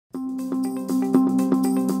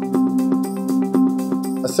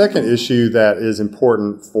A second issue that is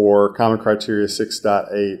important for Common Criteria 6.8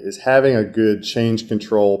 is having a good change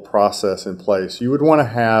control process in place. You would want to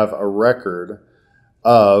have a record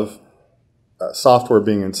of software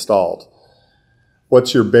being installed.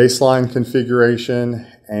 What's your baseline configuration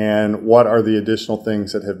and what are the additional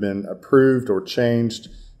things that have been approved or changed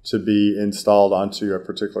to be installed onto a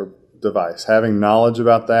particular device? Having knowledge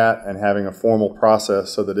about that and having a formal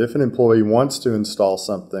process so that if an employee wants to install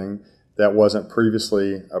something that wasn't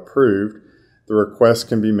previously approved, the request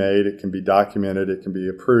can be made, it can be documented, it can be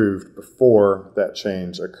approved before that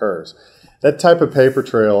change occurs. That type of paper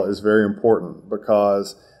trail is very important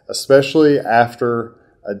because especially after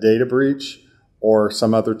a data breach or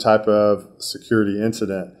some other type of security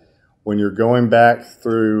incident, when you're going back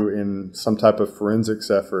through in some type of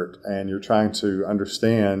forensics effort and you're trying to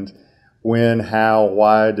understand when, how,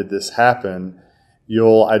 why did this happen,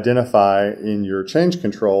 you'll identify in your change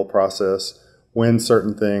control process when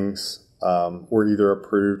certain things were either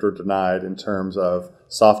approved or denied in terms of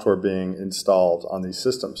software being installed on these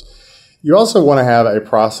systems. You also want to have a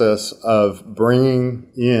process of bringing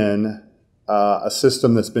in a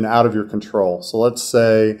system that's been out of your control. So let's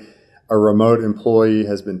say a remote employee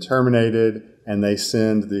has been terminated and they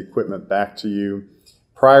send the equipment back to you.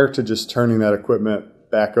 Prior to just turning that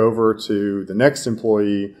equipment back over to the next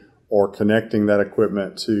employee or connecting that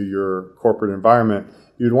equipment to your corporate environment,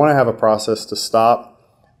 you'd want to have a process to stop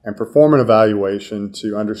and perform an evaluation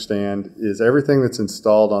to understand, is everything that's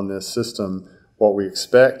installed on this system what we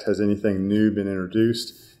expect? Has anything new been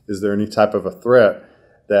introduced? Is there any type of a threat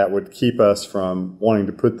that would keep us from wanting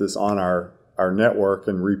to put this on our network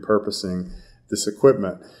and repurposing this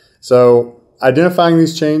equipment? So identifying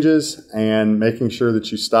these changes and making sure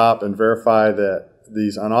that you stop and verify that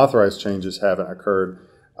these unauthorized changes haven't occurred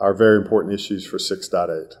are very important issues for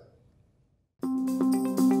 6.8.